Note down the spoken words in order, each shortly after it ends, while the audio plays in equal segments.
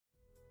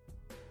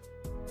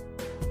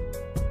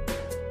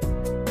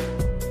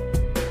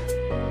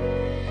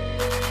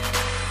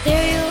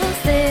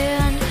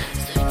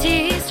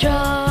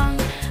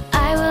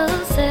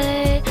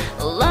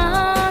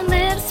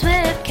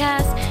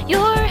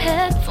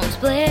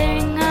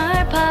blaring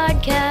our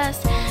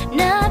podcast.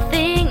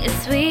 Nothing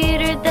is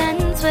sweeter than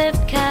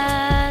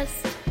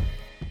Swiftcast.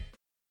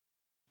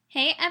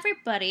 Hey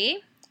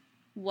everybody,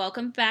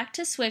 welcome back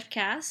to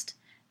Swiftcast.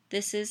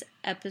 This is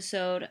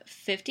episode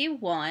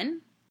 51.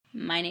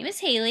 My name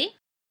is Haley.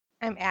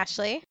 I'm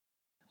Ashley.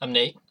 I'm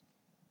Nate.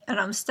 And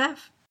I'm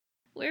Steph.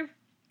 We've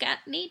got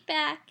Nate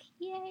back.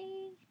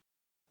 Yay.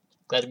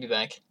 Glad to be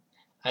back.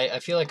 I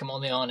feel like I'm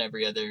only on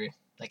every other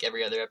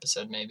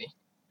episode maybe.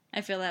 I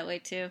feel that way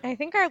too. I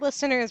think our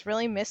listeners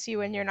really miss you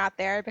when you're not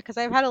there because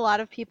I've had a lot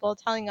of people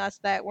telling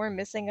us that we're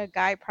missing a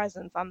guy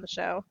presence on the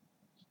show.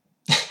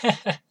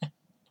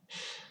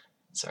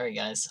 Sorry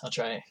guys, I'll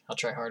try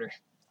harder.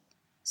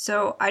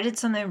 So I did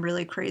something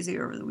really crazy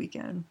over the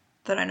weekend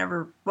that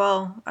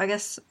I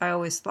guess I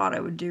always thought I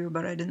would do,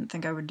 but I didn't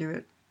think I would do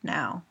it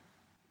now.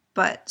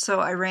 But so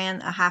I ran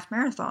a half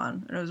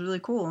marathon and it was really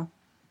cool.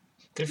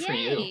 Good for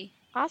you.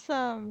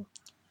 Awesome.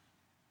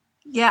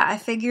 Yeah, I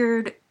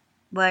figured,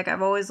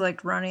 I've always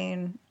liked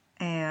running,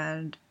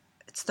 and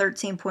it's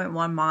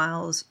 13.1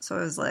 miles, so I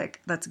was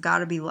like, that's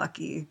gotta be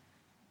lucky.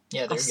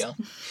 Yeah, there you go.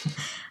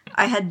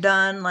 I had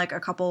done, a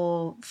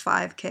couple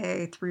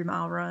 5K,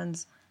 3-mile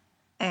runs,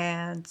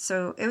 and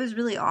so it was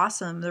really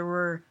awesome. There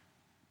were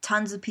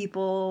tons of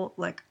people,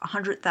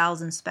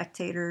 100,000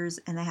 spectators,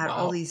 and they had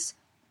all these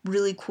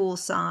really cool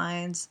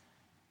signs,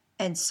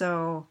 and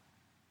so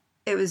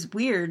it was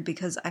weird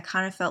because I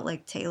kind of felt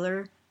like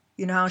Taylor.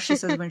 You know how she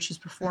says when she's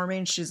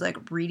performing, she's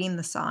reading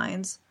the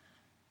signs.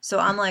 So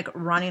I'm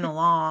running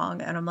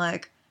along and I'm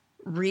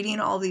reading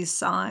all these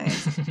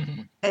signs,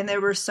 and they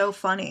were so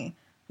funny.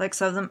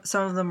 Some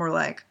of them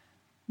were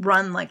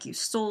run like you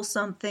stole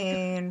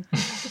something,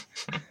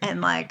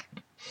 and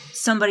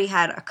somebody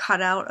had a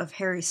cutout of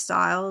Harry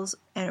Styles,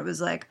 and it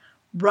was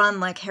run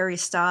like Harry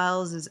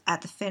Styles is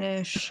at the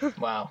finish.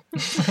 Wow.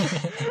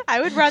 I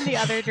would run the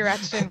other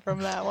direction from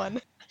that one.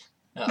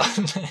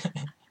 Oh.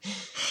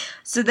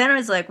 So then I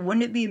was like,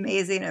 wouldn't it be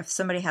amazing if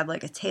somebody had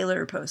a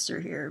Taylor poster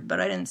here?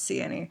 But I didn't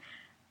see any.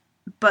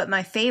 But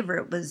my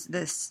favorite was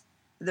this.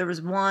 There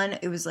was one,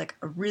 it was a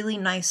really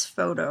nice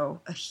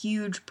photo, a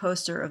huge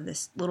poster of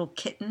this little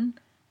kitten,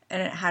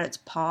 and it had its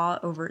paw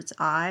over its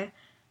eye.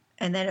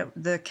 And then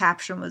the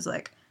caption was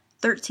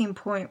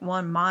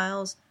 13.1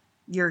 miles,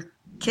 you're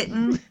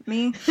kitten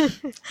me.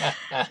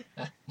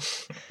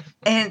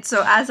 And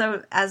so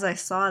as I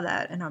saw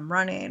that and I'm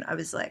running, I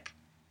was like,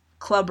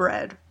 Club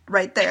Red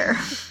right there.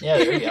 Yeah,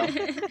 there you go.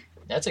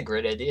 That's a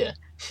great idea.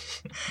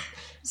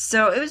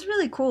 So it was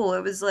really cool.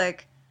 It was I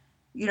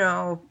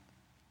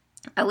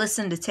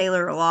listened to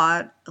Taylor a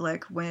lot.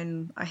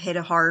 When I hit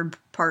a hard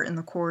part in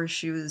the course,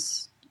 she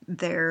was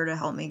there to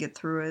help me get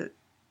through it.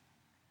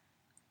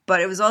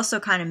 But it was also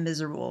kind of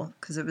miserable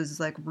because it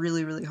was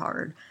really, really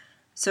hard.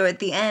 So at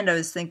the end, I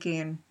was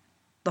thinking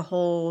the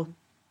whole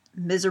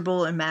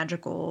miserable and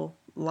magical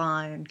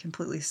line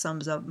completely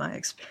sums up my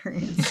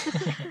experience.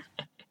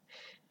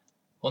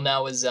 Well,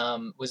 now was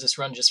this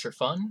run just for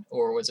fun,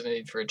 or was it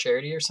maybe for a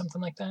charity or something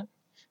like that?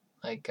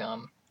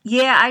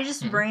 Yeah, I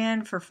just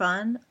ran for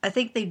fun. I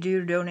think they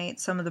do donate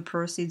some of the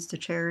proceeds to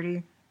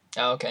charity.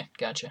 Oh, okay,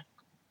 gotcha.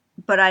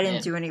 But I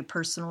didn't do any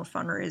personal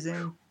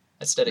fundraising.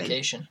 That's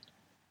dedication.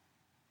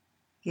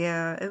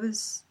 Yeah,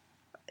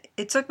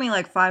 it took me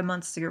 5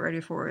 months to get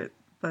ready for it,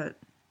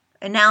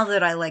 and now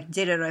that I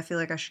did it, I feel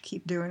like I should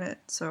keep doing it.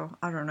 So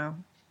I don't know.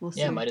 We'll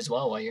see. Yeah, might as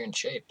well while you're in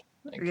shape.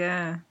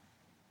 Yeah.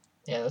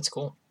 Yeah, that's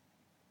cool.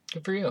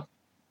 Good for you.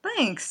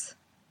 Thanks.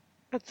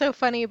 What's so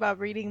funny about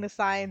reading the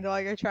signs while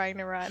you're trying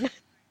to run?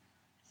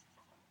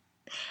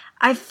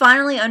 I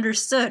finally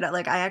understood.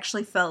 I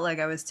actually felt like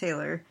I was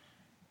Taylor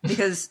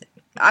because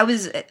I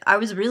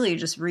was really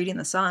just reading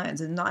the signs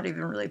and not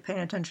even really paying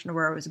attention to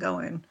where I was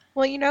going.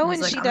 Well,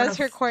 when she does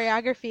her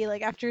choreography,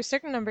 after a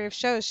certain number of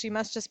shows, she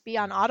must just be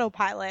on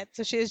autopilot.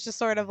 So she was just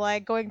sort of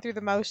going through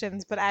the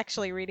motions, but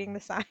actually reading the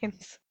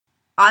signs.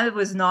 I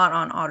was not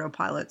on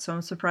autopilot, so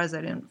I'm surprised I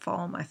didn't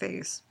fall on my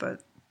face,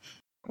 but...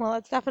 Well,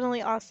 that's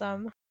definitely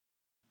awesome.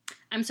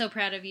 I'm so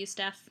proud of you,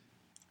 Steph.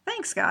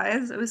 Thanks,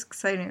 guys. It was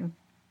exciting.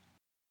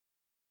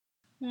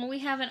 Well, we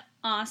have an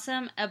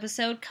awesome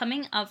episode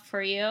coming up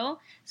for you,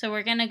 so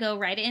we're going to go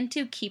right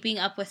into Keeping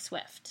Up with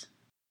Swift.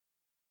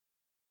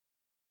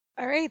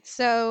 All right,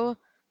 so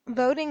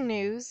voting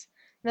news.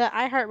 The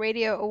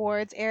iHeartRadio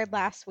Awards aired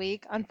last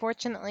week.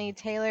 Unfortunately,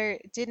 Taylor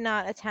did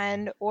not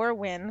attend or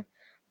win,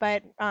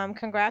 but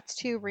congrats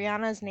to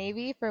Rihanna's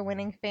Navy for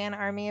winning Fan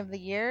Army of the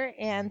Year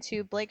and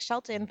to Blake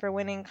Shelton for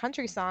winning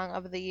Country Song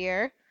of the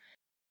Year.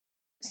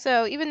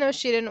 So even though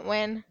she didn't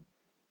win,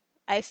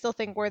 I still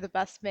think we're the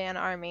best fan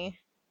army.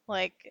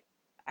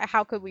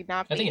 How could we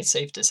not be? I think it's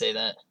safe to say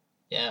that.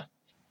 Yeah.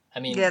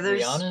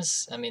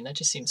 Rihanna's, that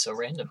just seems so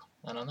random.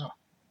 I don't know.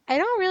 I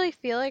don't really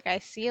feel like I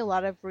see a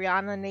lot of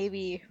Rihanna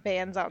Navy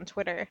fans on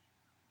Twitter.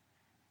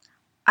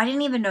 I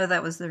didn't even know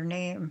that was their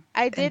name.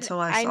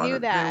 Until I saw knew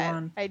that.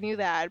 One. I knew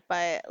that,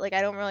 but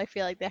I don't really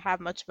feel like they have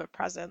much of a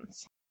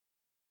presence.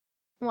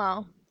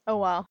 Well, oh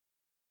well.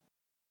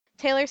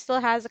 Taylor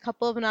still has a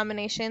couple of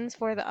nominations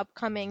for the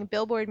upcoming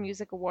Billboard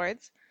Music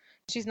Awards.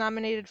 She's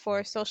nominated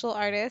for Social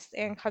Artist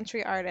and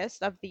Country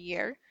Artist of the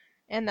Year,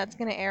 and that's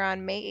going to air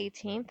on May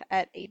 18th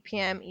at 8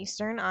 p.m.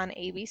 Eastern on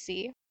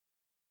ABC.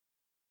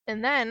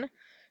 And then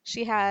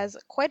she has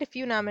quite a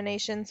few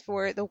nominations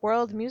for the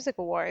World Music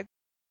Awards.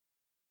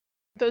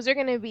 Those are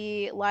going to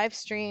be live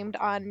streamed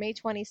on May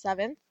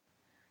 27th.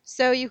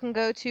 So you can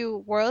go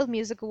to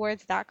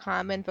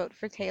worldmusicawards.com and vote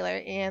for Taylor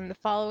in the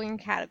following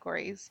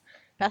categories: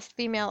 Best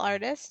Female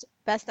Artist,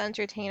 Best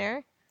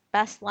Entertainer,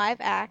 Best Live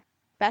Act,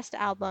 Best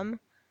Album,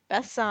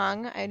 Best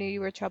Song, I Knew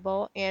You Were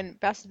Trouble, and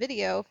Best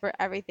Video for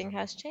Everything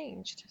Has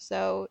Changed.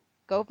 So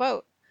go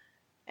vote.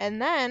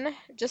 And then,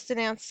 just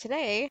announced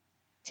today,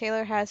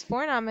 Taylor has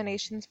 4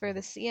 nominations for the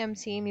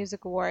CMT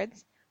Music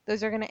Awards.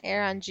 Those are going to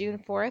air on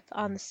June 4th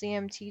on the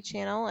CMT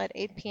channel at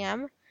 8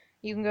 p.m.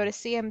 You can go to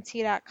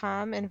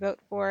cmt.com and vote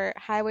for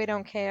Highway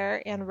Don't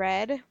Care and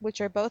Red, which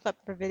are both up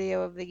for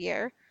Video of the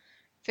Year,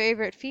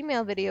 Favorite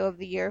Female Video of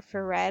the Year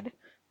for Red,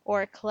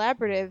 or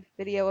Collaborative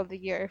Video of the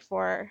Year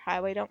for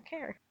Highway Don't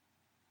Care.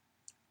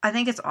 I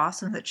think it's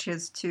awesome that she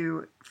has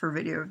 2 for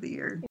Video of the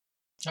Year.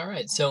 All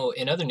right, so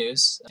in other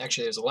news,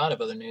 actually there's a lot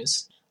of other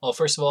news. Well,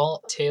 first of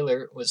all,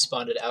 Taylor was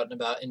spotted out and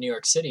about in New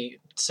York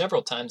City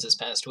several times this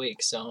past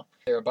week, so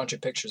there are a bunch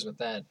of pictures with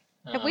that.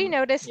 Have we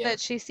noticed yeah. that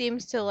she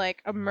seems to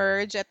like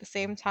emerge at the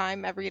same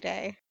time every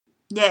day?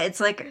 Yeah, it's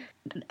like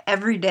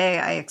every day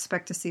I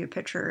expect to see a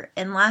picture.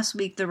 And last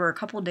week there were a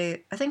couple days,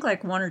 I think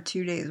like 1 or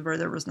 2 days where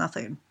there was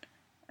nothing.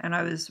 And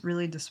I was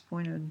really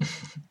disappointed.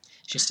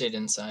 She stayed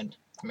inside,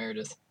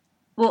 Meredith.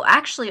 Well,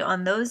 actually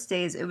on those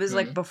days it was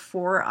like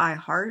before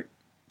iHeart.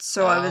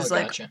 So I was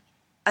like, gotcha.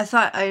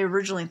 I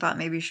originally thought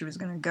maybe she was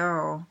going to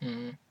go.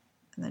 And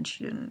then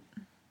she didn't.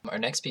 Our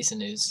next piece of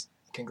news.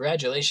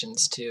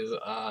 Congratulations to,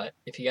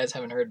 if you guys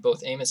haven't heard,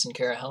 both Amos and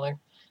Kara Heller.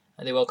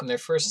 They welcomed their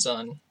first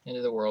son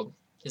into the world.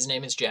 His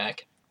name is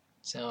Jack.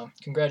 So,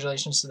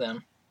 congratulations to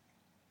them.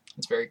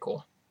 It's very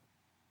cool.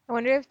 I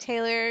wonder if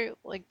Taylor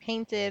like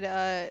painted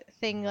a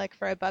thing like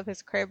for above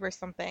his crib or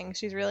something.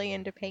 She's really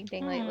into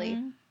painting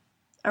lately.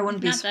 I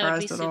wouldn't be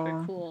surprised that would be at super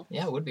all. cool.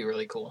 Yeah, it would be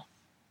really cool.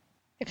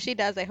 If she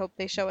does, I hope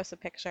they show us a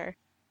picture.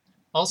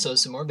 Also,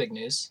 some more big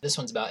news. This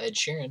one's about Ed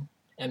Sheeran.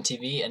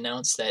 MTV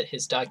announced that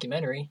his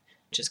documentary,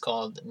 which is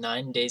called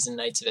 9 Days and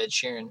Nights of Ed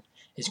Sheeran,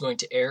 is going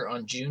to air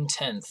on June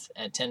 10th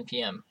at 10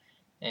 p.m.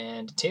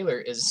 And Taylor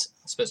is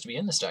supposed to be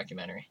in this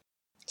documentary.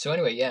 So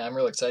anyway, yeah, I'm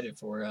real excited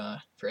for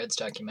Ed's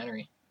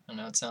documentary. I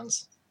know it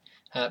sounds...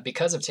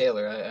 because of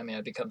Taylor,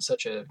 I've become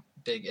such a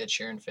big Ed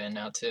Sheeran fan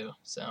now, too.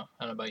 So, I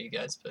don't know about you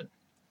guys, but...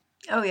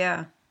 Oh,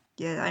 yeah.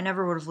 Yeah, I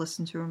never would have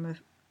listened to him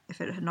if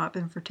it had not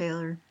been for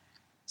Taylor.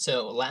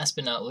 So, last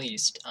but not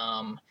least,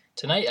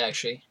 tonight,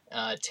 actually,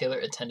 Taylor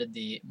attended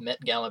the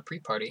Met Gala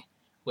pre-party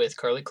with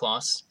Karlie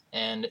Kloss,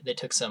 and they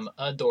took some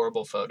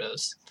adorable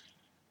photos.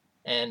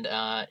 And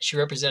she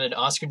represented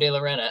Oscar de la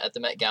Renta at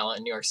the Met Gala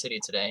in New York City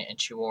today, and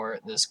she wore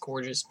this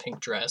gorgeous pink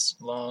dress,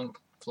 long,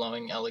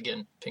 flowing,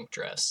 elegant pink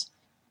dress.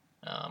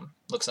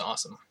 Looks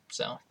awesome,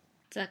 so...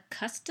 It's a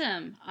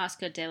custom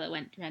Oscar de la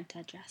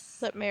Renta dress.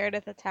 That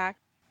Meredith attacked.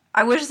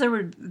 I wish they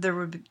would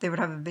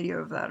have a video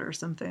of that or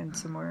something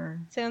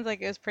somewhere. Sounds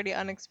like it was pretty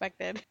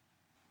unexpected.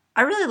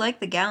 I really like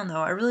the gown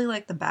though. I really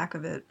like the back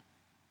of it.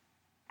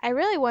 I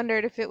really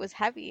wondered if it was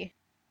heavy.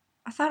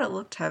 I thought it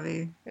looked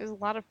heavy. It was a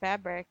lot of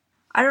fabric.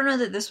 I don't know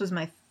that this was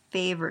my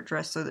favorite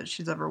dress though that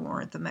she's ever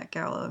worn at the Met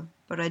Gala,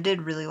 but I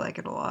did really like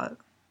it a lot.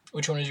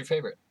 Which one is your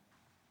favorite?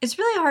 It's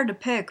really hard to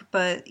pick,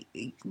 but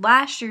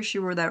last year she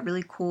wore that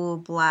really cool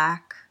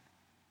black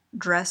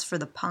dress for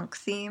the punk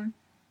theme.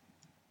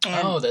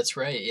 And oh, that's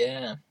right,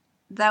 yeah.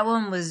 That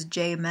one was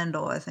Jay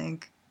Mendel, I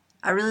think.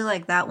 I really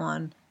like that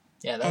one.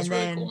 Yeah, that was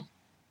really cool.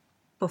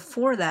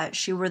 Before that,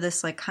 she wore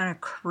this like kind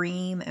of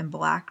cream and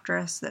black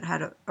dress that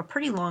had a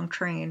pretty long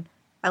train.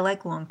 I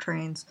like long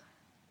trains.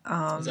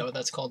 Is that what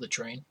that's called, the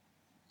train?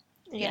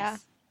 Yeah.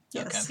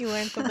 Yes. You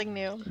learned something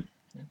new.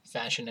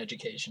 Fashion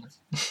education.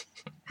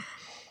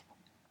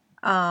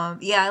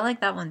 Yeah, I like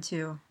that one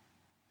too.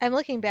 I'm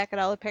looking back at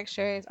all the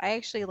pictures. I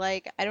actually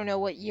like, I don't know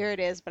what year it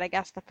is, but I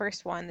guess the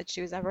first one that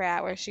she was ever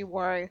at where she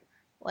wore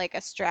like a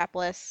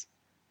strapless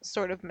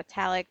sort of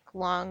metallic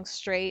long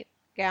straight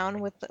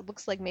gown with, it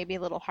looks like maybe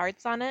little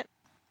hearts on it.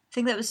 I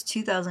think that was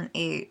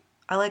 2008.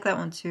 I like that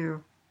one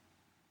too.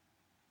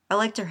 I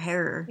liked her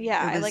hair.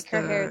 Yeah, I like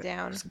her hair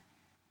down.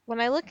 When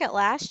I look at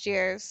last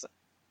year's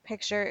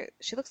picture,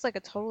 she looks like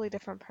a totally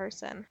different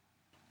person.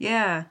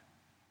 Yeah.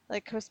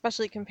 Like,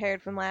 especially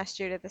compared from last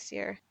year to this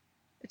year.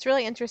 It's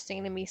really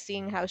interesting to me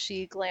seeing how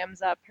she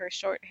glams up her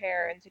short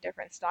hair into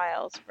different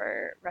styles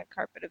for red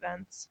carpet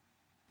events.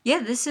 Yeah,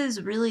 this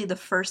is really the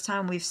first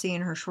time we've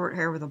seen her short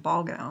hair with a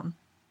ball gown.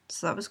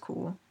 So that was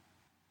cool.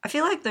 I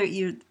feel like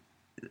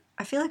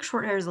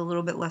short hair is a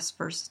little bit less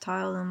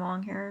versatile than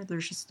long hair.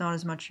 There's just not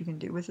as much you can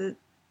do with it.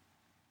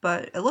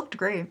 But it looked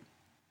great.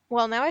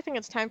 Well, now I think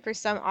it's time for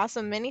some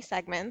awesome mini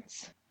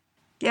segments.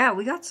 Yeah,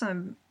 we got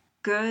some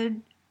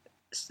good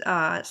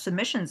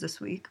submissions this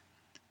week.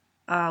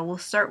 We'll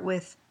start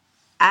with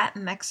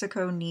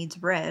 @Mexico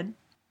Needs Red.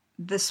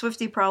 The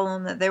Swiftie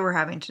problem that they were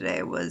having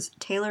today was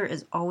Taylor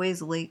is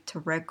always late to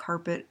red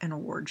carpet and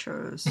award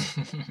shows.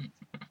 I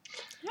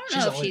don't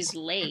know if she's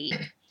late.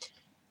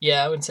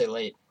 Yeah, I wouldn't say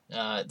late.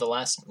 One of the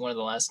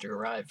last to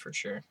arrive for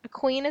sure. A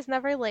queen is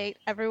never late.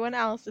 Everyone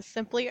else is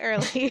simply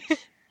early.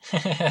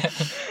 I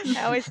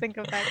always think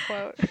of that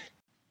quote.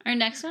 Our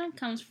next one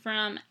comes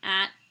from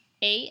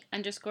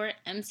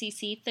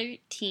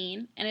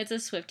 @A_MCC13, and it's a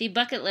Swiftie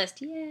bucket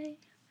list. Yay!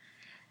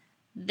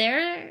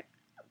 Their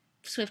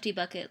Swiftie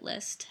bucket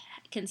list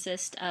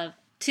consists of,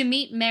 to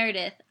meet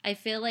Meredith. I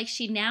feel like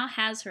she now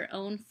has her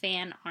own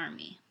fan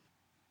army.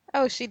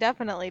 Oh, she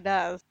definitely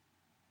does.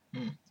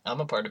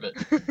 I'm a part of it.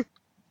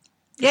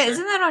 Yeah, Sure.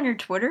 Isn't that on your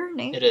Twitter,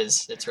 Nate? It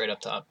is. It's right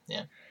up top.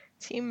 Yeah.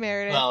 Team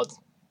Meredith. Well,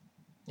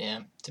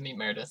 yeah, to meet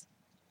Meredith.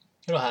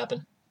 It'll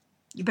happen.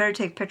 You better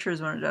take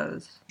pictures when it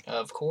does.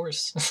 Of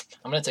course.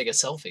 I'm going to take a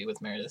selfie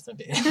with Meredith.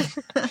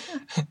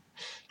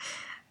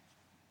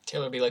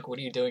 Taylor will be like, what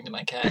are you doing to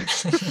my cat?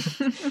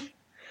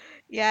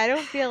 Yeah, I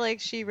don't feel like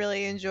she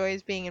really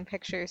enjoys being in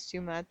pictures too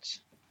much.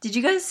 Did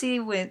you guys see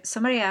when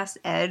somebody asked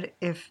Ed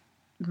if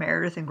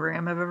Meredith and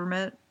Graham have ever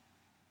met?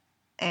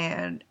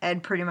 And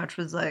Ed pretty much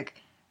was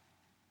like,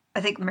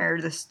 I think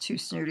Meredith's too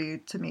snooty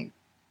to meet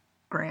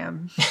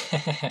Graham.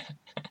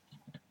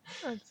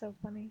 That's so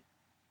funny.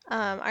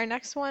 Our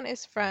next one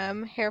is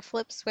from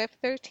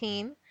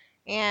HairFlipSwift13,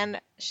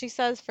 and she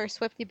says for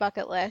Swiftie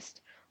bucket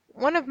list,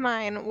 one of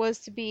mine was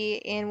to be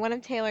in one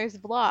of Taylor's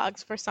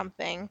vlogs for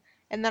something,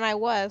 and then I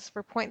was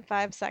for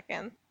 0.5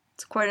 seconds.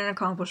 It's quite an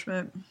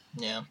accomplishment.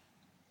 Yeah.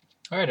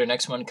 All right, our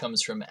next one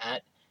comes from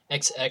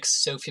 @XX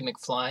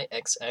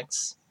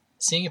SophieMcFlyXX.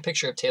 Seeing a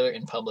picture of Taylor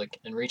in public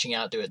and reaching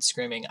out to it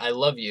screaming, I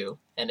love you,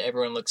 and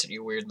everyone looks at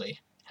you weirdly.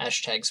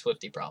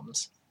 #Swiftie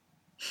problems.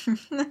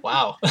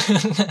 Wow.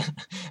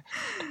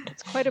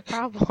 It's quite a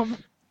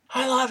problem.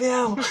 I love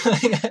you.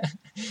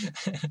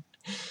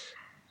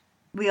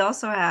 We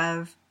also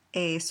have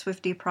a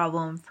Swiftie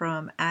problem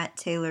from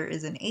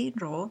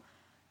 @TaylorIsAnAngel,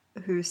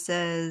 who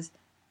says,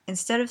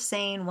 instead of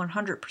saying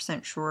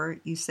 100% sure,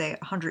 you say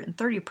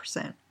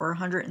 130% or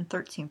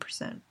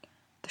 113%.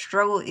 The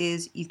struggle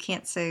is you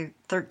can't say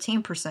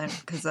 13%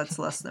 because that's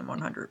less than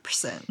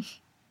 100%.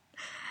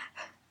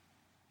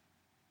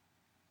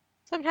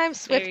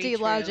 Sometimes Very Swiftie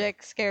true.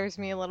 logic scares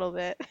me a little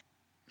bit.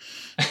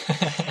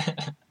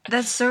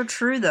 That's so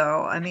true,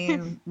 though. I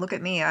mean, look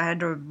at me. I had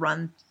to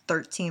run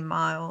 13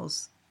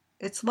 miles.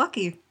 It's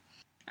lucky.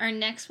 Our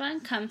next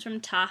one comes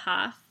from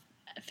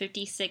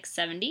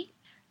Taha5670,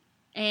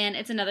 and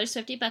it's another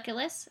Swiftie bucket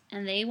list,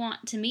 and they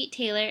want to meet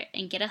Taylor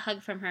and get a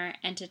hug from her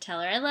and to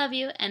tell her I love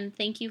you and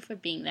thank you for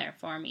being there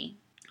for me.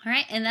 All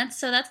right, and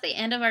that's the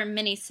end of our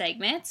mini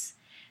segments.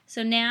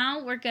 So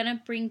now we're going to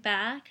bring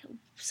back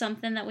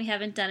something that we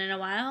haven't done in a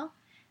while,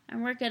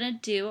 and we're going to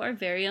do our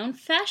very own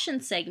fashion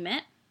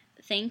segment.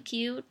 Thank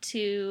you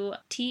to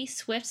T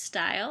Swift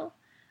Style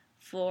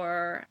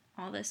for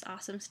all this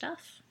awesome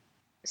stuff.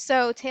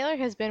 So Taylor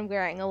has been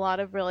wearing a lot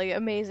of really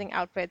amazing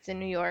outfits in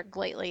New York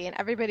lately, and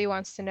everybody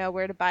wants to know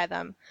where to buy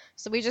them.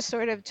 So we just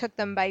sort of took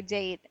them by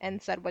date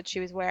and said what she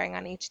was wearing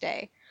on each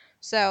day.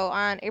 So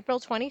on April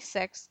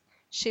 26th,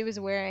 she was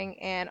wearing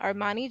an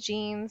Armani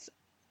jeans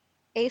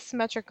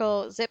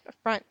asymmetrical zip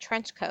front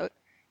trench coat,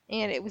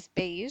 and it was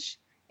beige,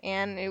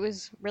 and it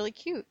was really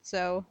cute.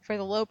 So for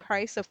the low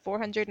price of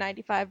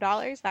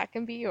 $495, that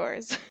can be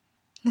yours.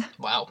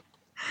 Wow.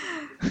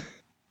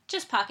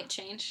 Just pocket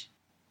change.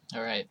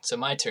 All right, so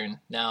my turn.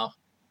 Now,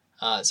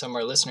 some of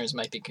our listeners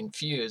might be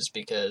confused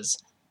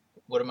because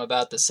what I'm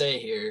about to say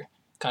here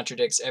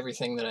contradicts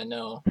everything that I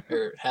know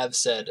or have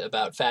said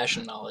about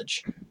fashion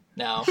knowledge.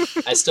 Now,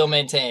 I still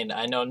maintain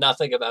I know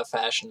nothing about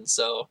fashion,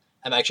 so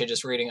I'm actually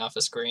just reading off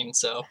a screen.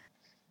 So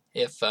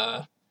if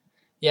you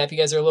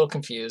guys are a little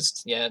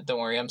confused, yeah, don't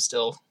worry, I'm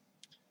still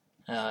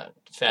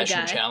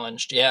fashion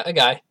challenged. Yeah, a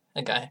guy.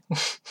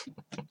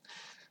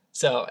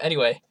 So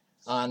anyway,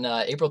 on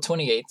April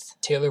 28th,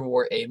 Taylor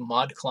wore a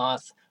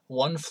ModCloth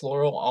one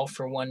floral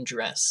all-for-one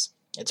dress.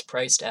 It's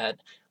priced at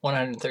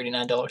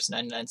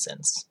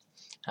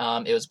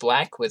 $139.99. It was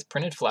black with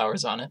printed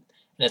flowers on it,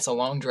 and it's a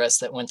long dress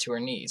that went to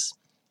her knees.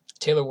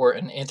 Taylor wore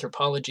an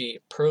Anthropologie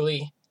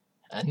pearly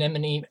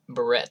anemone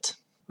barrette,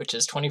 which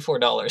is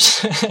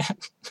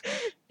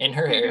 $24 in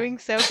her hair. You're doing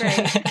so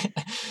great.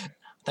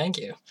 Thank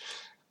you.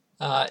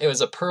 It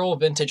was a pearl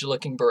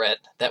vintage-looking barrette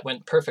that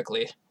went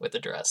perfectly with the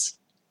dress.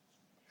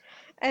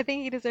 I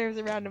think he deserves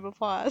a round of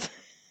applause.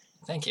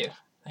 Thank you.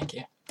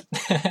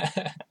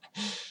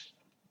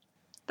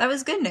 That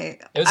was good,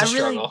 Nate. It was a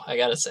struggle, I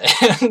gotta say.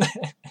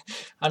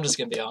 I'm just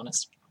gonna be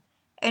honest.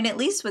 And at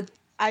least with...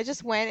 I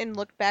just went and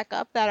looked back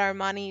up that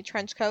Armani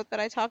trench coat that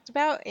I talked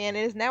about, and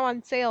it is now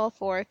on sale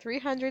for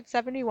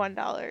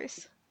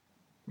 $371.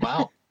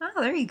 Wow.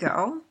 Oh, there you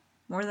go.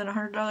 More than a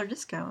 $100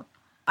 discount.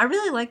 I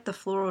really like the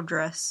floral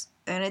dress,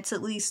 and it's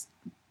at least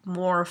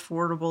more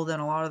affordable than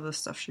a lot of the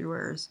stuff she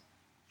wears.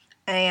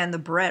 And the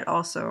barrette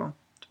also,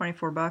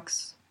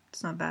 $24.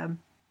 It's not bad.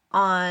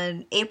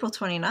 On April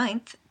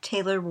 29th,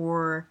 Taylor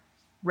wore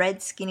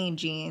red skinny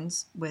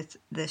jeans with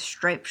this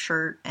striped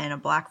shirt and a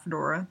black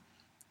fedora.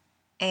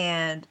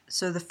 And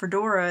so the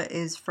fedora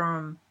is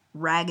from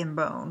Rag &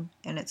 Bone,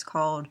 and it's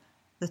called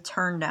the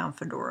Turn Down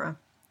Fedora.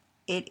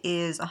 It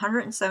is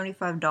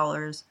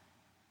 $175,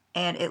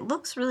 and it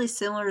looks really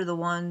similar to the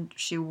one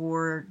she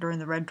wore during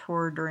the Red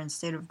Tour during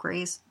State of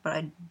Grace, but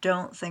I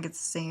don't think it's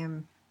the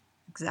same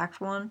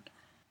exact one.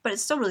 But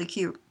it's still really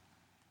cute.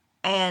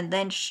 And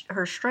then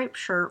her striped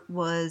shirt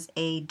was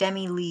a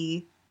Demi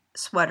Lee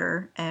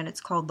sweater, and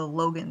it's called the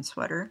Logan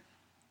sweater.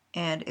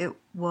 And it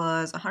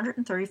was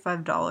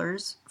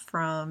 $135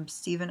 from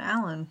Stephen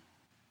Allen.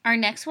 Our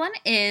next one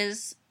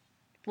is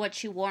what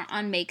she wore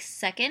on May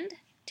 2nd.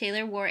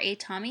 Taylor wore a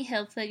Tommy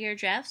Hilfiger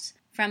dress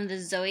from the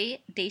Zooey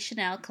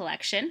Deschanel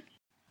collection.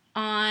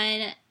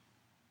 On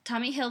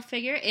Tommy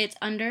Hilfiger, it's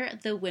under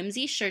the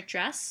Whimsy shirt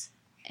dress.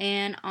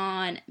 And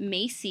on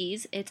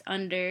Macy's, it's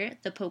under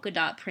the polka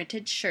dot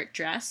printed shirt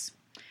dress.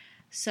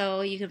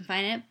 So you can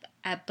find it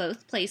at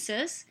both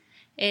places.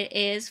 It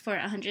is for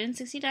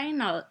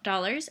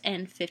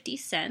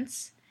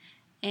 $169.50.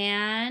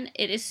 And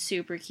it is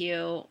super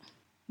cute.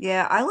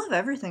 Yeah, I love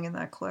everything in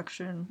that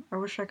collection. I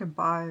wish I could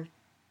buy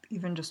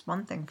even just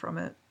one thing from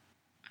it.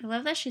 I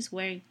love that she's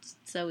wearing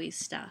Zoe's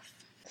stuff.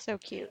 So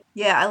cute.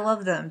 Yeah, I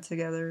love them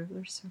together.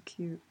 They're so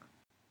cute.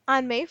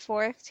 On May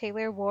 4th,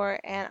 Taylor wore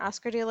an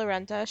Oscar de la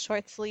Renta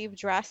short sleeve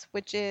dress,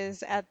 which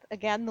is at,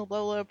 again, the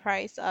low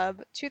price of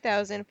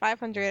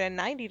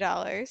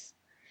 $2,590.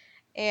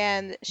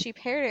 And she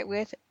paired it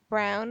with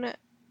brown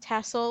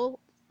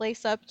tassel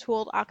lace-up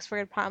tooled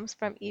Oxford pumps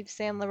from Yves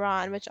Saint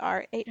Laurent, which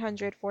are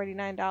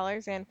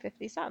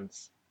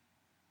 $849.50.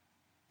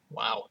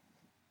 Wow.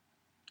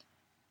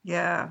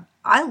 Yeah,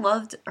 I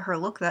loved her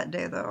look that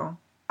day, though.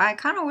 I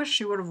kind of wish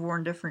she would have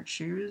worn different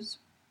shoes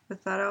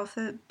with that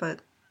outfit,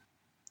 but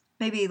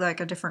maybe like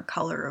a different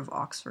color of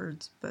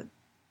Oxfords, but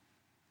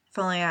if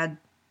only I had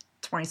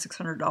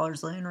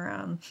 $2,600 laying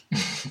around.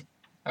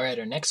 All right,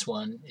 our next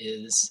one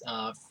is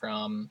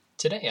from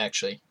today,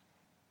 actually.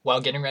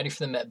 While getting ready for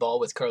the Met Ball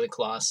with Karlie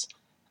Kloss,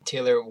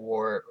 Taylor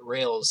wore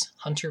Rails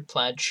Hunter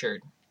plaid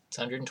shirt. It's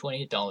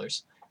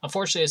 $128.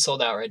 Unfortunately, it's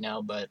sold out right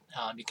now, but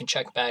you can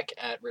check back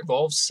at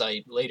Revolve's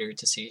site later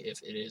to see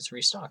if it is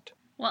restocked.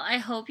 Well, I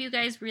hope you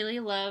guys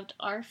really loved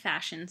our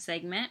fashion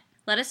segment.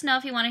 Let us know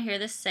if you want to hear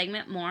this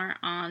segment more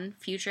on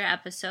future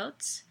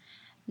episodes.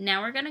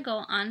 Now we're going to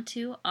go on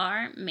to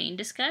our main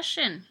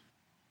discussion.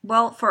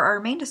 Well, for our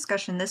main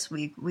discussion this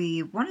week,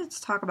 we wanted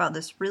to talk about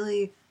this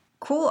really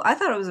cool, I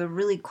thought it was a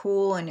really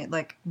cool and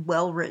like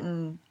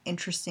well-written,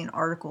 interesting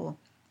article.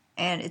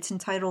 And it's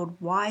entitled,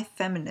 Why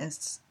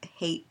Feminists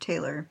Hate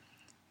Taylor.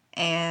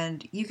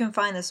 And you can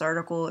find this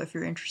article if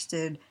you're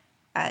interested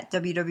at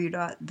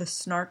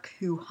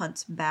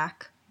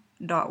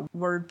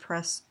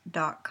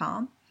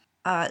www.thesnarkwhohuntsback.wordpress.com.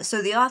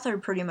 So the author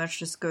pretty much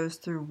just goes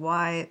through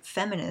why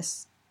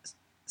feminists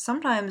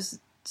sometimes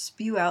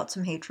spew out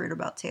some hatred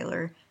about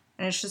Taylor,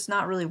 and it's just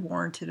not really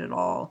warranted at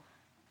all.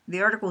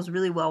 The article is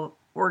really well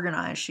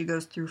organized. She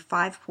goes through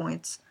 5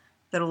 points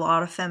that a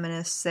lot of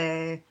feminists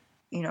say,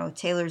 you know,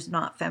 Taylor's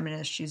not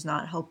feminist, she's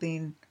not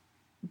helping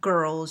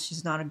girls,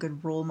 she's not a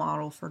good role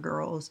model for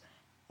girls,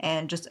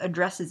 and just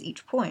addresses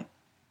each point.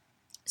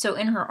 So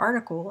in her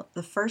article,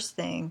 the first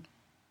thing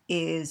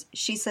is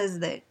she says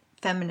that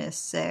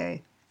feminists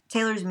say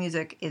Taylor's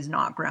music is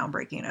not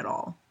groundbreaking at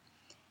all.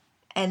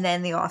 And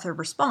then the author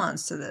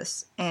responds to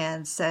this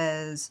and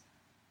says,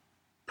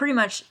 pretty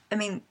much, I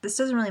mean, this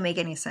doesn't really make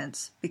any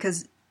sense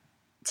because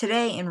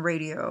today in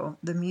radio,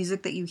 the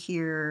music that you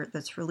hear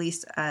that's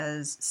released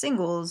as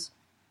singles,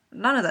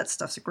 none of that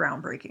stuff's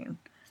groundbreaking.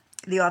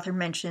 The author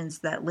mentions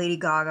that Lady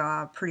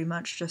Gaga pretty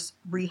much just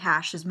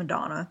rehashes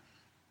Madonna,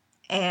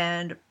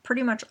 and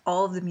pretty much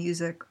all of the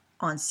music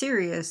on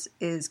Sirius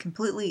is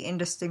completely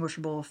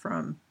indistinguishable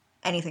from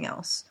anything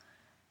else.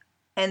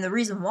 And the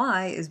reason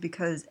why is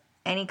because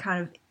any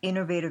kind of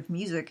innovative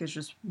music is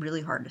just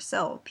really hard to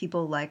sell.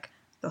 People like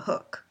the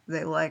hook.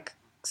 They like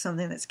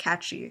something that's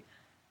catchy,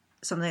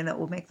 something that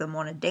will make them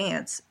want to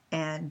dance,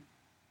 and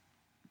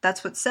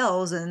that's what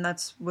sells, and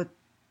that's what,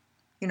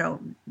 you know,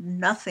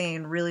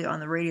 nothing really on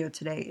the radio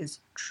today is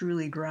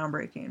truly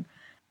groundbreaking.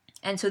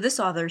 And so this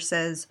author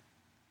says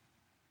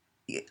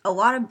a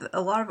lot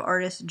of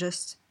artists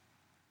just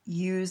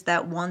use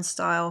that one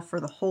style for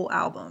the whole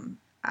album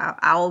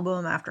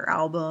after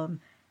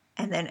album,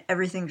 and then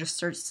everything just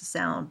starts to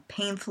sound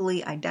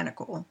painfully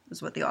identical,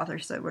 is what the author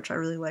said, which I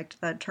really liked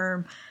that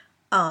term.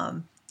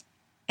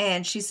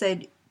 And she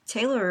said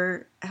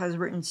Taylor has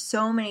written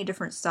so many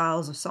different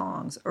styles of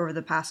songs over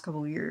the past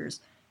couple of years.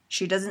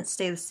 She doesn't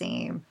stay the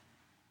same.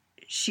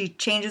 She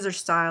changes her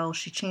style.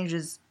 She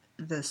changes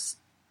this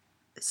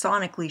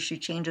sonically. She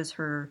changes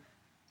her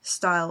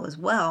style as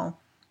well.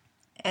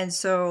 And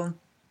so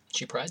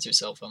She prides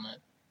herself on that.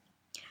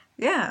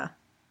 yeah.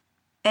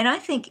 And I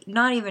think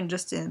not even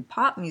just in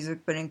pop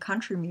music, but in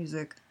country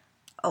music,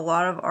 a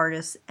lot of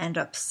artists end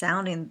up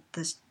sounding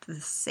the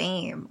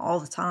same all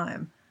the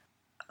time.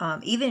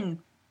 Even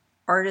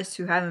artists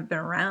who haven't been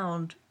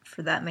around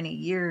for that many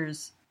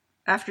years,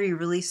 after you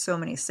release so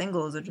many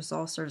singles, it just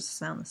all starts to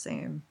sound the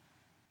same.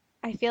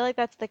 I feel like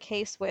that's the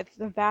case with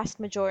the vast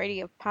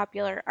majority of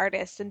popular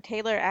artists, and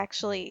Taylor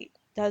actually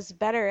does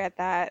better at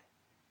that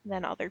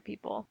than other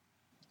people.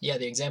 Yeah,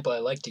 the example I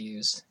like to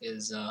use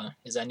is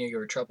I Knew You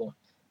Were Trouble,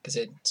 because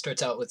it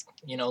starts out with,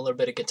 a little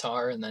bit of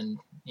guitar, and then,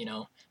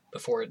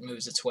 before it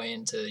moves its way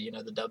into,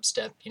 the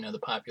dubstep, the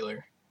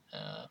popular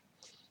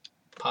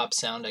pop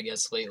sound, I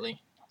guess,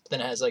 lately. But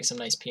then it has like some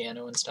nice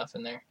piano and stuff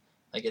in there.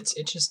 Like it's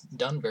just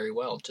done very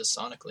well, just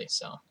sonically.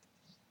 So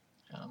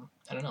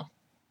I don't know.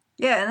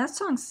 Yeah, and that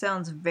song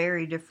sounds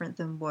very different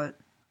than what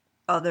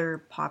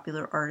other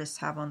popular artists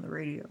have on the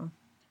radio.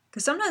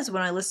 Because sometimes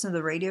when I listen to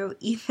the radio,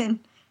 even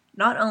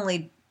not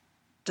only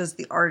does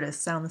the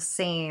artist sound the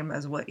same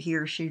as what he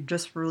or she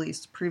just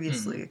released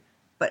previously,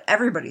 but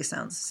everybody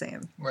sounds the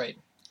same. Right.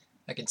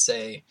 I could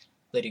say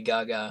Lady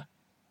Gaga,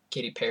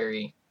 Katy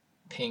Perry,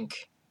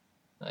 Pink,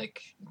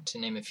 like to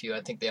name a few.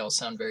 I think they all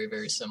sound very,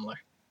 very similar.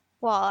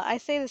 Well, I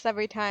say this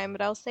every time,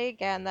 but I'll say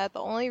again that the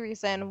only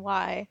reason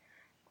why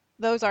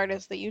those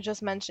artists that you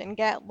just mentioned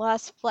get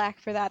less flack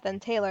for that than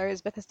Taylor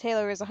is because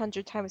Taylor is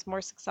 100 times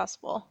more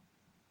successful.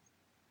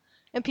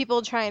 And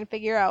people try and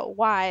figure out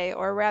why,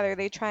 or rather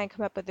they try and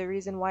come up with the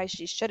reason why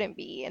she shouldn't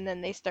be, and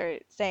then they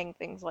start saying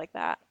things like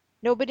that.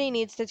 Nobody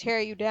needs to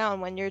tear you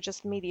down when you're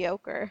just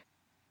mediocre.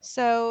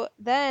 So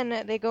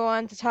then they go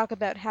on to talk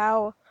about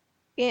how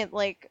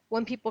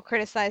when people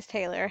criticize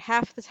Taylor,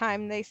 half the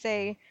time they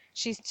say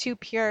she's too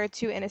pure,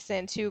 too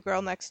innocent, too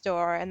girl next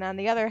door, and then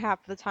the other half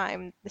of the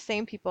time, the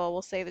same people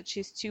will say that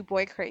she's too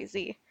boy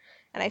crazy.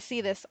 And I see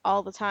this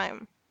all the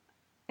time.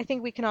 I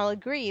think we can all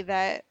agree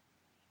that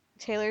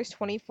Taylor's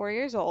 24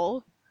 years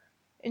old,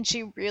 and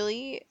she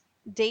really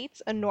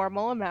dates a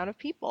normal amount of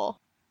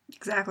people.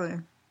 Exactly.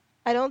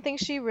 I don't think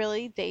she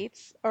really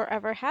dates or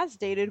ever has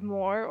dated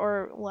more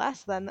or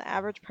less than the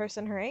average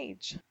person her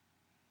age.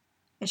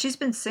 And she's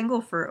been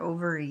single for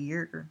over a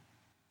year.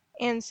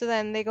 And so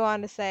then they go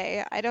on to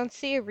say, I don't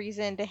see a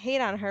reason to hate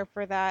on her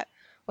for that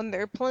when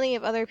there are plenty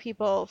of other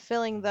people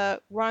filling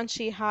the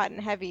raunchy, hot,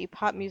 and heavy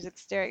pop music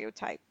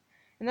stereotype.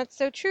 And that's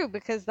so true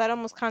because that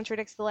almost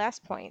contradicts the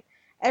last point.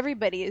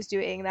 Everybody is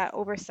doing that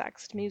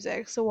oversexed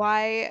music, so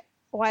why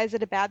is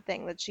it a bad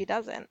thing that she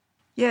doesn't?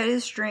 Yeah, it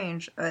is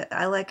strange.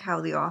 I like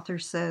how the author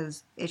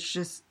says it's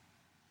just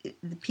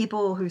the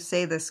people who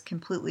say this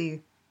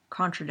completely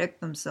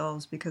contradict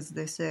themselves because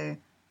they say,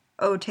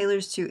 oh,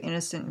 Taylor's too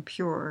innocent and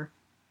pure.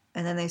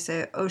 And then they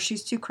say, oh,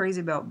 she's too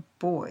crazy about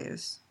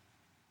boys.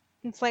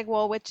 It's like,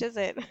 well, which is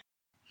it?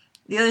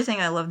 The other thing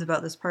I loved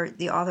about this part,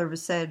 the author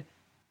said,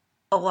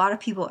 a lot of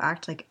people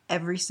act like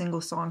every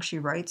single song she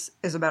writes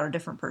is about a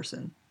different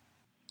person.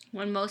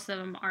 When most of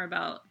them are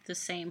about the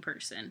same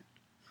person.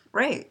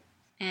 Right.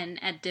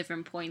 And at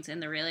different points in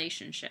the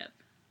relationship.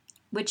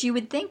 Which you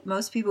would think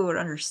most people would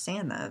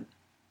understand that.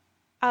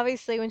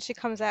 Obviously, when she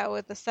comes out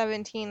with a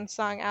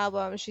 17-song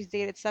album, she's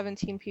dated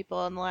 17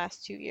 people in the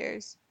last 2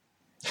 years.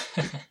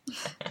 Come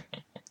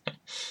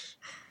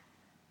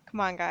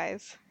on,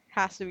 guys.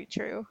 Has to be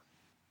true.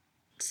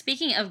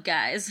 Speaking of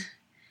guys,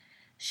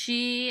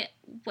 she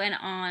went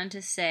on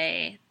to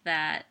say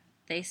that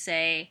they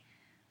say,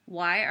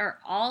 why are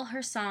all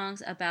her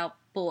songs about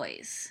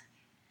boys?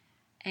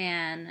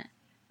 And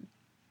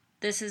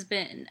this has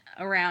been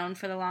around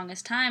for the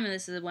longest time, and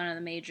this is one of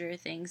the major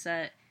things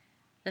that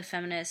the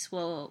feminists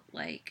will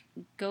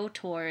go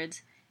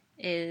towards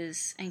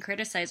is and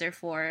criticize her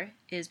for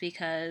is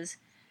because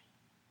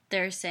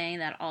they're saying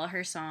that all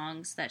her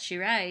songs that she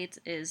writes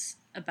is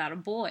about a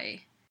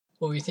boy.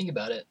 Well, when you think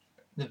about it,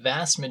 the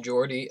vast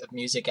majority of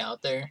music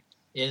out there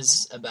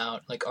is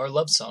about our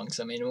love songs.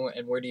 I mean,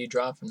 and where do you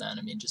draw from that?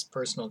 I mean, just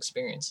personal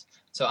experience.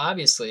 So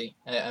obviously,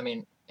 I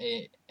mean,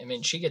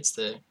 she gets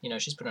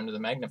she's put under the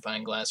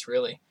magnifying glass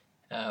really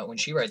when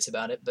she writes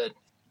about it. But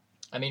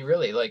I mean,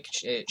 really,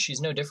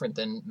 she's no different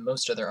than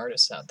most other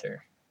artists out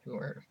there who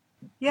are,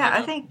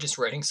 I think just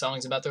writing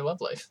songs about their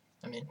love life.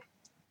 I mean,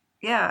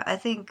 yeah, I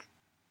think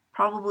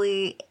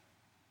probably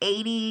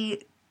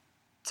 80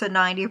 to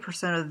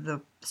 90% of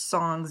the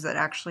songs that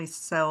actually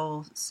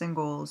sell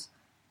singles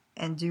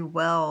and do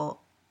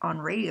well on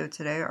radio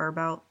today are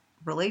about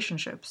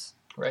relationships.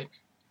 Right.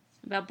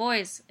 About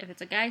boys. If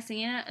it's a guy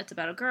singing it, it's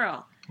about a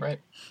girl. Right.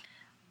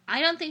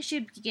 I don't think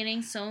she'd be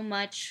getting so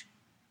much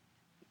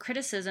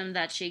criticism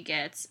that she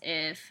gets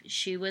if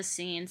she was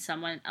singing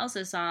someone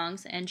else's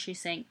songs and she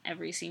sang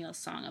every single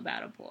song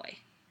about a boy.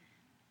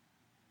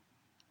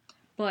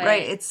 But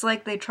right, it's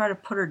like they try to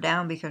put her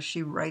down because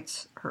she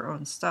writes her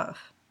own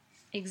stuff.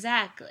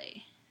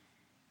 Exactly.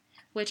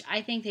 Which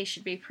I think they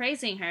should be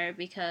praising her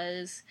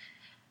because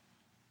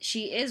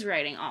she is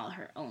writing all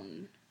her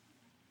own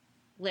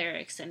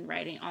lyrics and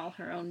writing all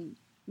her own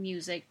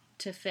music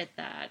to fit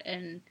that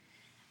and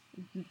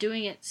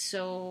doing it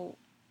so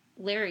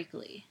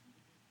lyrically.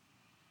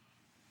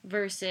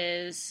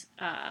 Versus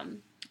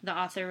the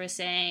author was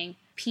saying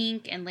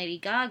Pink and Lady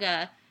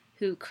Gaga,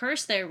 who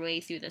curse their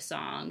way through the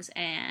songs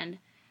and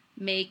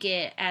make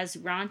it as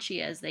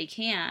raunchy as they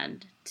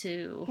can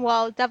to...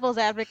 Well, devil's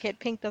advocate,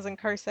 Pink doesn't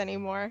curse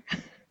anymore.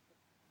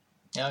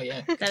 Oh,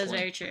 yeah. That is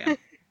very true.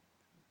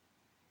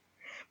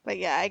 But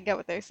yeah, I get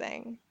what they're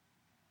saying.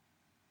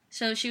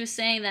 So she was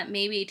saying that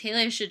maybe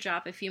Taylor should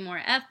drop a few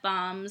more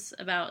F-bombs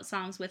about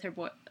songs with her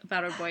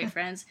about her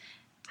boyfriends,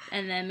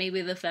 and then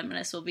maybe the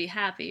feminists will be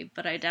happy,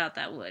 but I doubt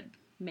that would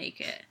make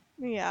it.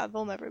 Yeah,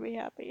 they'll never be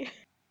happy.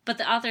 But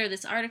the author of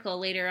this article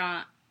later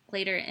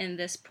in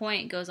this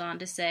point goes on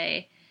to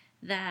say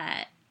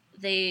that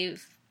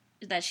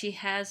she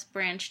has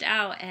branched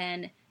out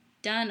and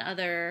done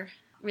other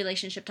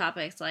relationship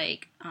topics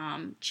like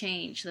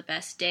change, the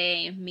best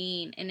day,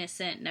 mean,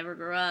 innocent, never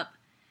grow up,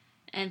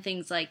 and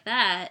things like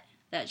that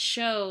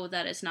show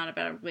that it's not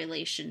about a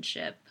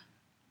relationship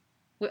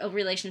with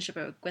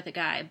a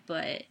guy,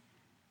 but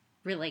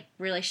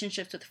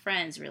relationships with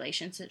friends,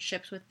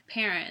 relationships with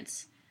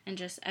parents, and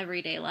just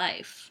everyday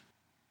life.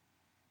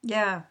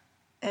 Yeah,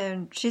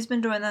 and she's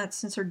been doing that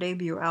since her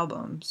debut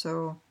album.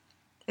 So,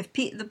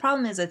 the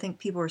problem is, I think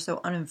people are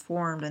so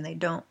uninformed and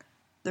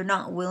they're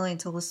not willing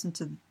to listen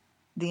to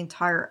the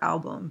entire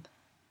album.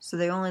 So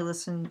they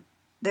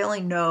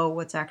only know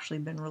what's actually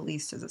been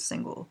released as a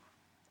single,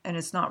 and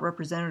it's not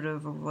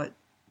representative of what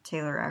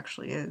Taylor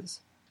actually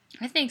is.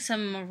 I think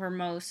some of her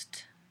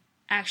most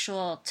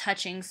actual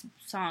touching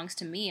songs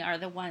to me are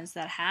the ones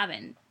that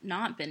haven't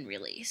not been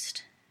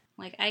released.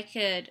 Like I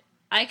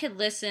could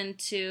listen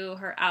to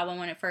her album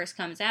when it first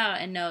comes out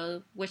and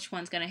know which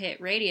one's going to hit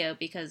radio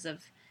because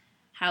of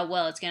how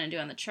well it's going to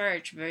do on the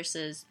chart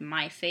versus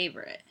my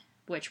favorite,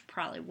 which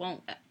probably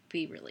won't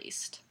be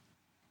released.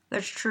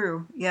 That's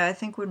true. Yeah, I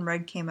think when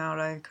Red came out,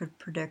 I could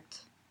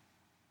predict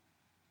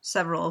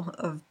several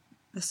of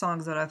the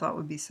songs that I thought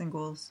would be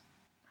singles.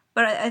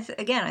 But I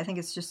think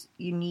it's just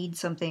you need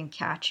something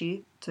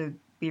catchy to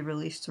be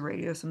released to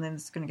radio, something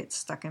that's going to get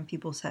stuck in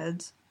people's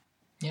heads.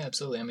 Yeah,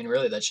 absolutely. I mean,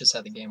 really, that's just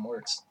how the game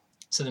works.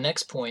 So the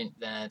next point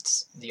that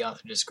the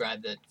author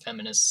described that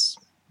feminists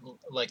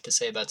like to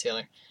say about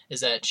Taylor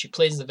is that she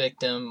plays the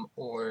victim,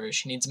 or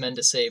she needs men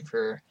to save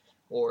her,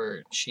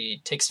 or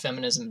she takes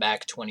feminism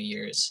back 20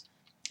 years.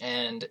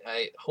 And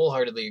I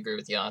wholeheartedly agree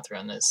with the author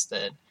on this,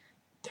 that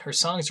her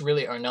songs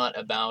really are not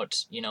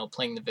about,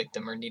 playing the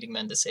victim or needing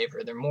men to save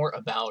her. They're more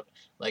about,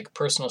 like,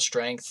 personal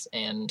strength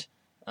and,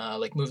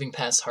 like, moving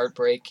past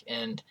heartbreak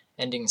and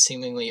ending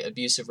seemingly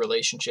abusive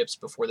relationships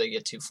before they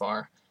get too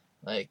far.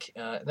 Like,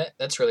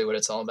 that's really what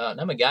it's all about.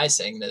 And I'm a guy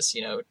saying this,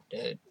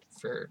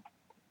 for,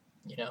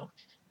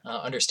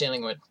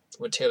 understanding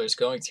what Taylor's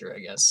going through, I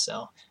guess.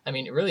 So, I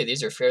mean, really,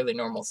 these are fairly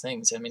normal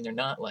things. I mean, they're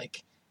not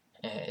like,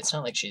 it's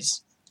not like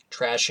she's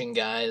trashing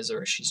guys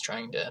or she's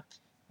trying to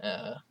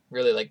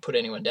really like put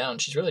anyone down.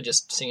 She's really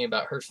just singing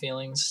about her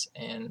feelings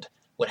and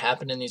what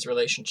happened in these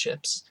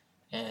relationships,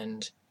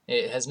 and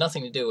it has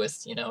nothing to do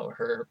with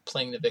her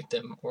playing the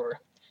victim or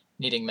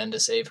needing men to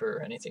save her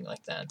or anything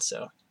like that.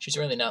 So she's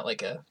really not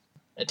like a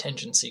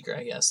attention seeker,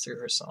 I guess, through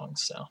her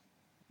songs. So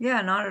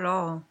yeah, not at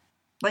all.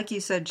 Like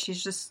you said,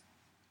 she's just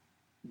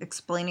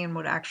explaining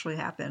what actually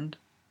happened.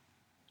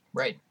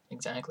 Right,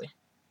 exactly.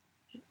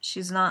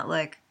 She's not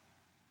like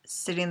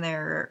sitting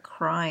there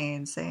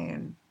crying,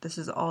 saying, "This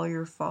is all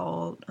your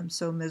fault. I'm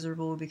so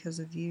miserable because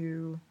of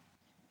you."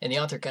 And the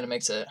author kind of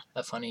makes a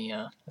funny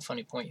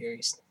point here.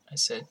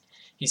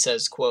 He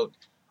says, quote,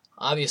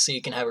 "Obviously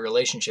you can have a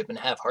relationship and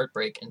have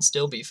heartbreak and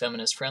still be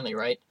feminist friendly,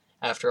 right?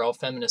 After all,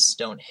 feminists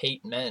don't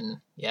hate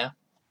men, yeah?"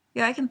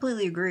 Yeah, I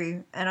completely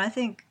agree. And I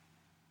think,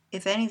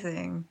 if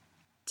anything,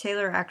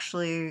 Taylor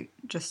actually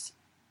just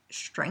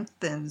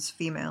strengthens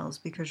females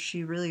because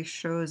she really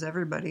shows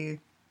everybody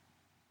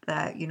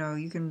that,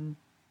 you can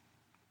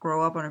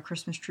grow up on a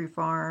Christmas tree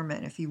farm,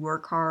 and if you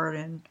work hard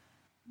and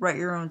write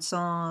your own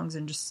songs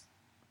and just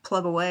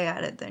plug away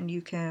at it, then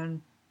you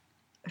can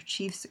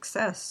achieve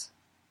success.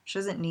 She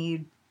doesn't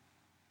need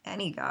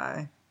any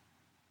guy.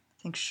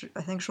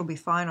 I think she'll be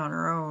fine on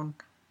her own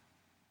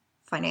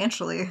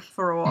financially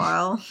for a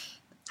while.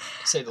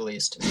 To say the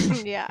least.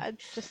 Yeah,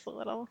 just a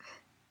little.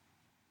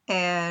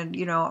 And,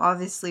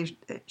 obviously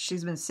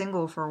she's been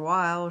single for a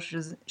while.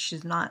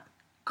 She's not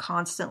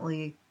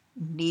constantly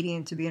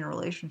needing to be in a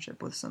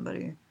relationship with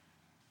somebody.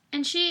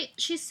 And she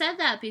said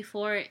that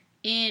before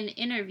in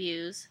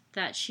interviews,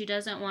 that she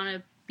doesn't want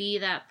to be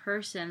that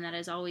person that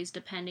is always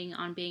depending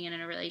on being in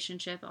a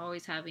relationship,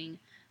 always having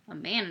a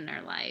man in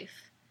her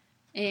life.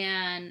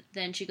 And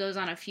then she goes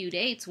on a few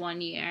dates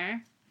one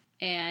year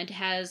and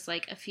has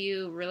like a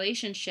few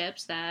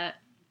relationships that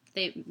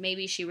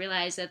maybe she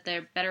realized that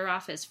they're better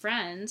off as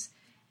friends,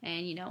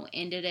 and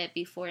ended it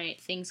before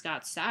things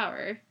got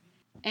sour.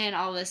 And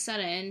all of a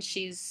sudden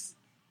she's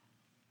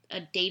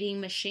a dating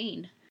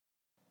machine.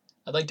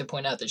 I'd like to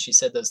point out that she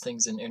said those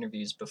things in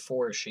interviews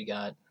before she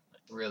got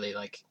really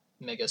like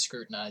mega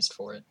scrutinized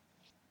for it.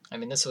 I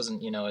mean, this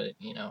wasn't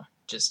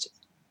just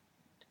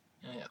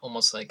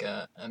almost like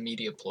a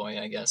media ploy,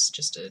 I guess,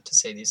 just to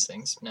say these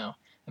things. No,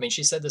 I mean,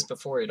 she said this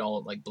before it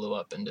all like blew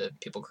up into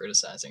people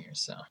criticizing her.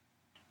 So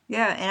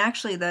yeah, and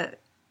actually that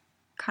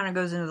kind of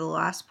goes into the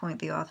last point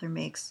the author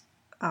makes.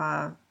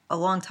 A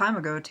long time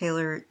ago,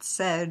 Taylor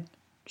said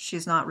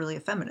she's not really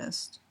a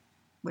feminist,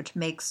 which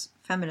makes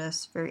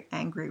feminists very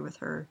angry with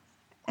her.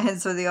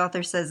 And so the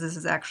author says this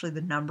is actually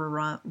the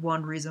number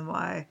one reason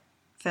why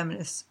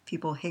feminist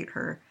people hate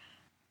her.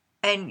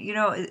 And,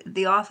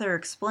 the author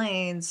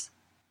explains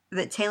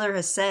that Taylor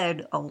has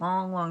said a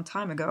long, long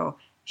time ago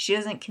she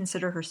doesn't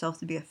consider herself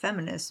to be a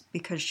feminist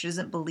because she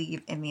doesn't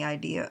believe in the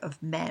idea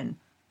of men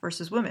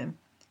versus women.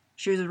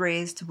 She was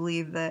raised to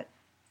believe that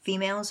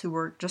females who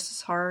work just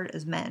as hard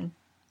as men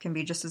can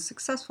be just as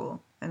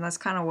successful. And that's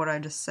kind of what I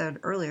just said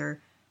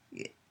earlier.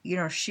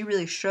 She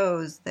really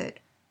shows that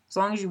as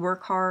long as you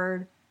work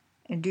hard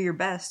and do your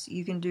best,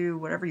 you can do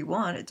whatever you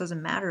want. It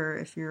doesn't matter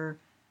if you're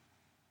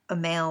a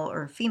male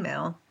or a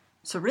female.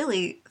 So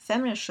really,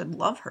 feminists should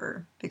love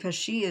her because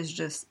she is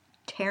just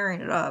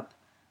tearing it up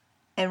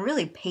and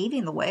really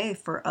paving the way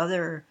for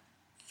other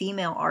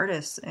female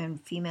artists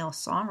and female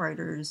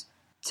songwriters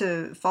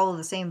to follow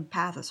the same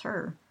path as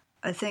her.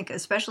 I think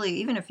especially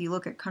even if you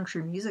look at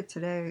country music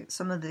today,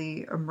 some of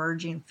the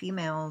emerging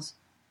females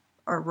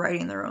are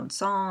writing their own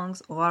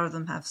songs. A lot of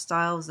them have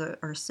styles that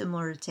are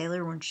similar to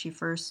Taylor when she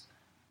first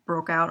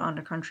broke out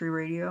onto country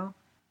radio.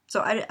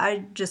 So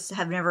I just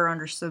have never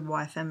understood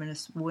why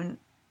feminists wouldn't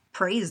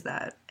praise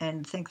that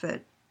and think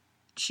that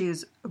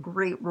she's a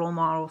great role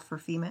model for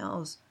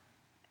females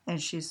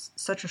and she's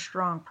such a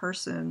strong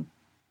person.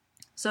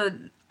 So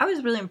I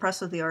was really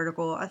impressed with the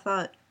article. I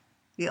thought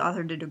the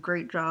author did a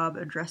great job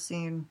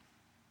addressing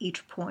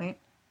each point.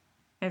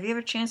 And if you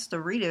have a chance to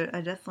read it,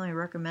 I definitely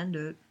recommend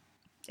it.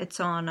 It's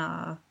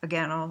on,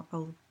 again,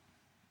 I'll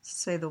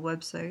say the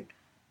website.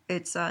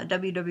 It's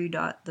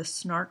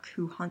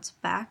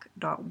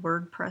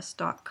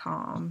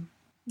www.thesnarkwhohuntsback.wordpress.com.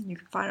 You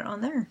can find it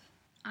on there.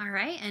 All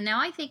right, and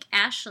now I think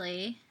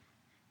Ashley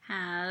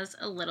has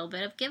a little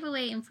bit of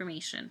giveaway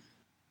information.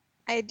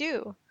 I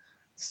do.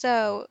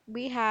 So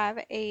we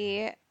have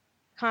a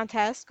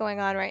contest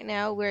going on right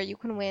now where you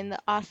can win the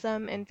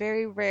awesome and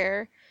very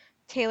rare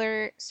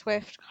Taylor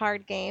Swift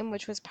card game,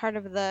 which was part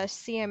of the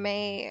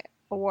CMA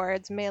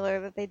Awards mailer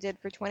that they did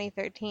for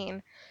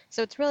 2013.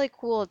 So it's really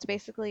cool. It's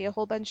basically a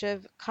whole bunch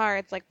of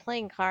cards, like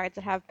playing cards,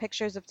 that have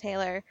pictures of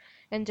Taylor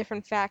and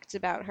different facts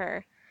about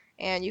her.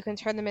 And you can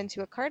turn them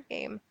into a card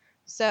game.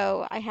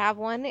 So I have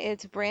one.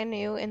 It's brand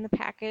new in the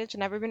package,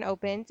 never been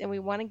opened, and we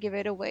want to give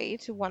it away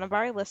to one of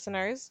our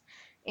listeners.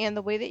 And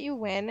the way that you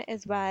win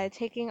is by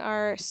taking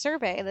our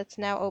survey that's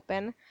now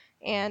open.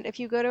 And if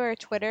you go to our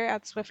Twitter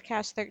at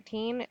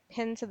Swiftcast13,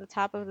 pinned to the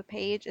top of the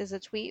page is a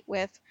tweet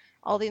with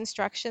all the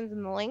instructions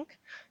and the link.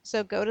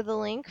 So go to the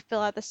link,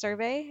 fill out the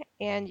survey,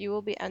 and you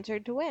will be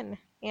entered to win.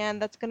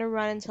 And that's going to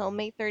run until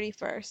May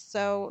 31st.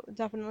 So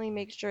definitely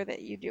make sure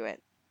that you do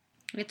it.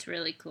 It's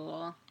really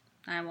cool.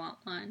 I want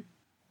one.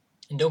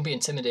 And don't be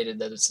intimidated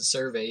that it's a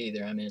survey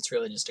either. I mean, it's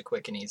really just a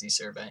quick and easy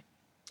survey.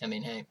 I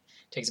mean, hey,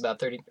 takes about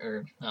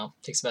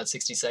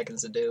 60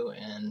 seconds to do,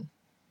 and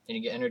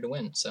you get entered to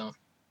win. So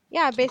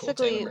yeah, cool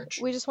basically, Taylor merch.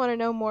 we just want to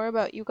know more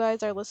about you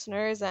guys, our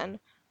listeners,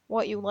 and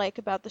what you like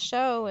about the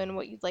show and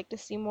what you'd like to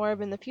see more of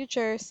in the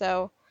future.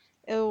 So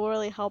it will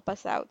really help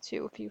us out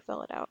too if you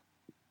fill it out.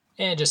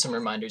 And just some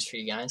reminders for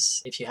you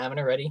guys. If you haven't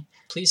already,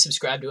 please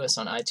subscribe to us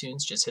on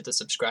iTunes. Just hit the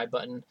subscribe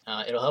button.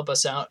 It'll help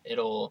us out.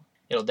 It'll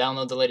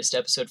download the latest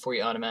episode for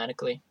you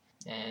automatically,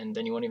 and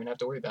then you won't even have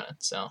to worry about it.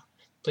 So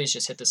please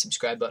just hit the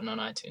subscribe button on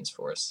iTunes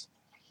for us.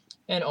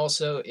 And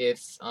also,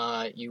 if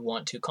you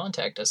want to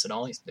contact us at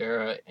all,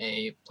 there are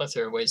a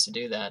plethora of ways to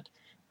do that.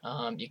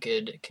 You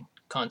could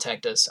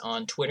contact us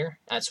on Twitter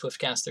at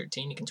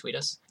Swiftcast13. You can tweet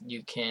us.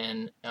 You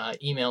can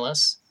email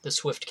us,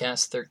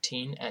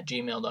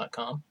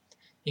 theswiftcast13@gmail.com.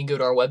 You can go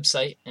to our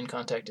website and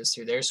contact us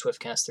through there,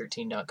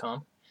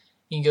 swiftcast13.com.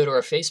 You can go to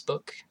our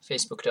Facebook,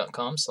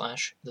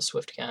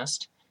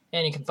 facebook.com/theswiftcast,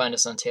 and you can find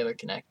us on Taylor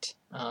Connect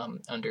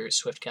under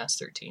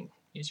Swiftcast13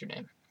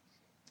 username.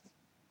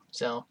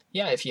 So,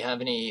 yeah, if you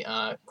have any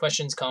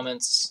questions,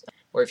 comments,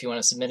 or if you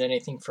want to submit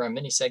anything for our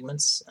mini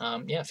segments,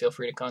 feel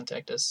free to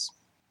contact us.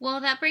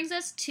 Well, that brings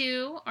us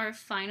to our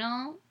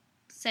final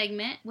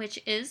segment, which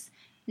is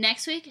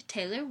next week,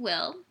 Taylor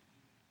will.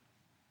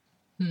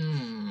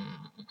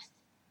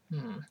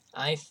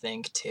 I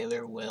think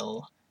Taylor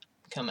will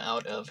come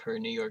out of her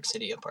New York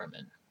City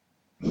apartment.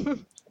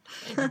 And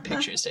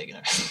pictures taken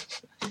of her.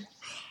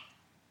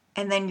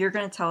 And then you're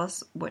going to tell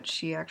us what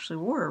she actually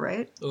wore,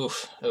 right?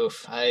 Oof.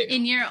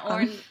 In your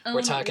own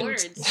we're talking,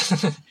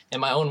 words. In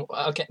my own,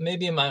 okay,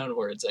 maybe in my own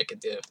words I could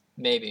do.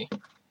 Maybe.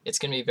 It's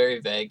going to be very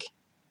vague.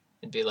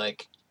 It'd be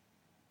like,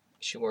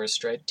 she wore a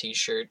striped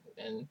t-shirt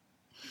and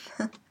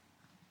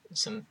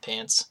some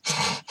pants.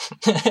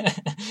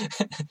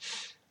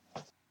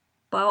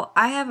 Well,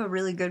 I have a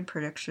really good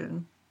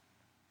prediction.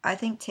 I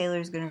think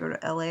Taylor's going to go to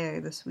LA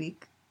this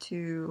week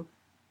to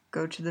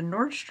go to the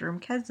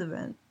Nordstrom Kids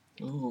event.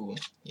 Ooh,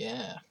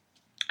 yeah.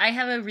 I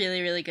have a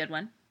really, really good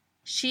one.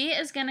 She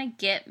is going to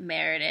get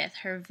Meredith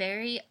her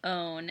very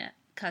own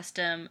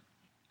custom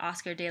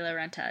Oscar de la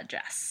Renta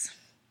dress.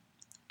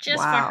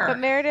 Just for her. But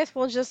Meredith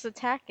will just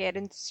attack it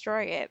and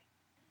destroy it.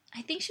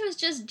 I think she was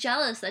just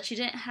jealous that she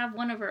didn't have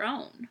one of her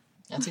own.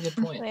 That's a good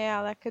point.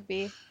 Yeah, that could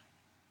be.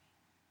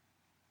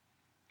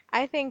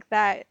 I think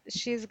that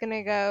she's going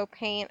to go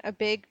paint a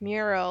big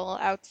mural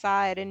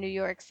outside in New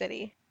York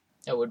City.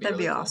 That would be That'd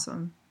really be cool.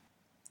 awesome.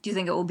 Do you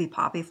think it will be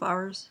poppy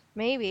flowers?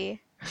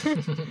 Maybe.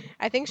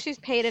 I think she's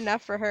paid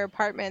enough for her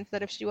apartments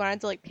that if she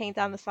wanted to like paint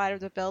on the side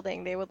of the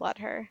building, they would let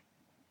her.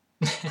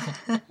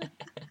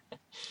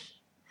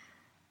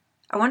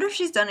 I wonder if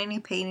she's done any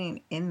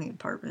painting in the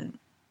apartment.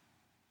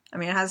 I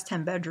mean, it has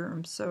 10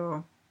 bedrooms,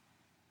 so...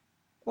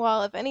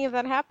 Well, if any of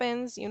that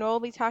happens, you know we'll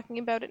be talking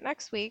about it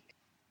next week.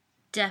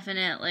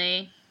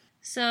 Definitely.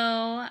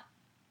 So,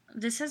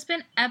 this has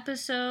been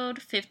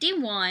episode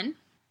 51.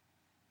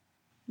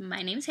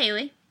 My name's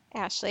Haley.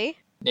 Ashley.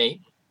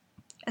 Nate.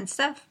 And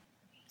Steph.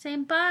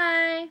 Saying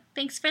bye.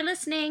 Thanks for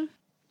listening.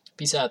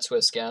 Peace out,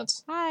 Swift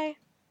Scouts. Bye.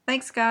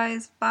 Thanks,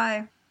 guys.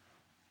 Bye.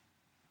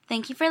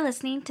 Thank you for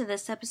listening to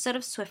this episode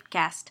of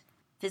Swiftcast.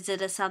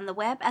 Visit us on the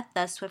web at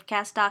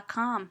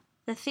theswiftcast.com.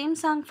 The theme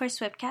song for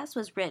Swiftcast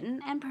was written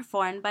and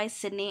performed by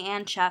Sydney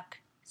and Chuck.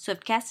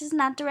 Swiftcast is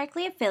not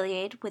directly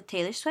affiliated with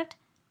Taylor Swift,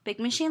 Big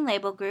Machine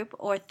Label Group,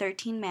 or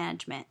 13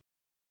 Management.